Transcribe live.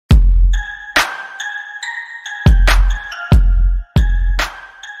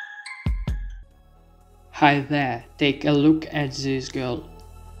Hi there, take a look at this girl.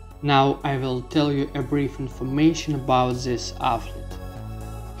 Now I will tell you a brief information about this athlete.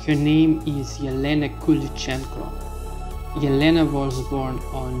 Her name is Elena Kulichenko. Elena was born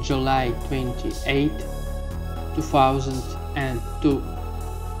on July 28, 2002.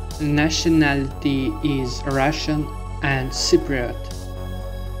 Nationality is Russian and Cypriot.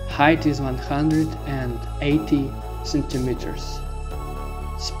 Height is 180 centimeters.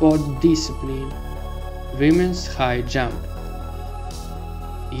 Sport discipline: women's high jump.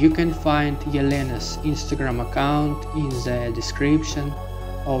 You can find Elena's Instagram account in the description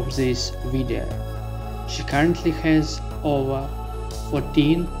of this video. She currently has over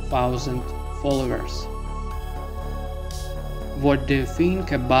 14,000 followers. What do you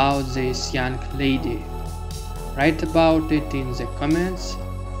think about this young lady? Write about it in the comments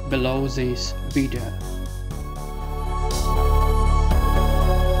below this video.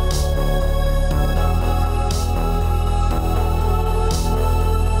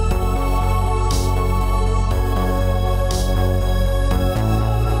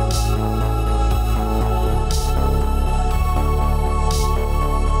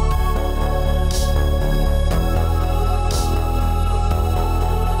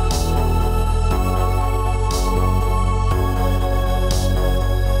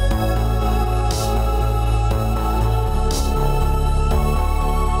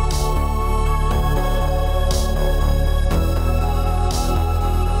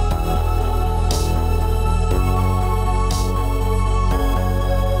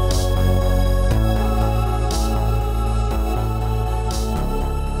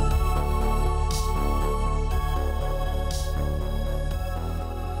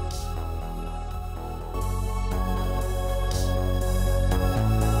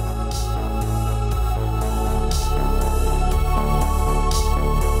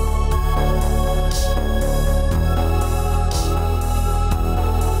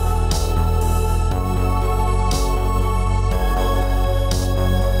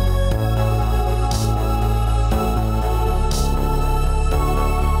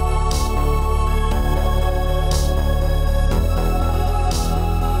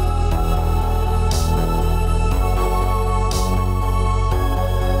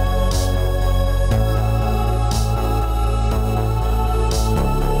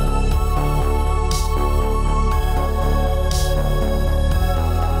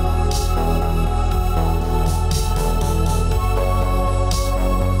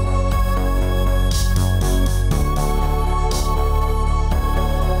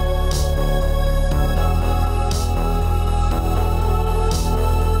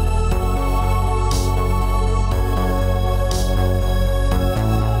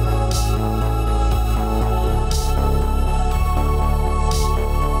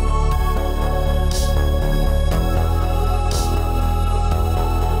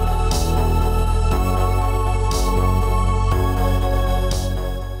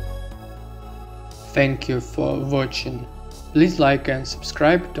 Thank you for watching. Please like and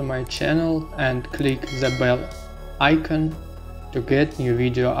subscribe to my channel and click the bell icon to get new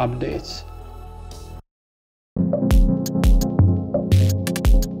video updates.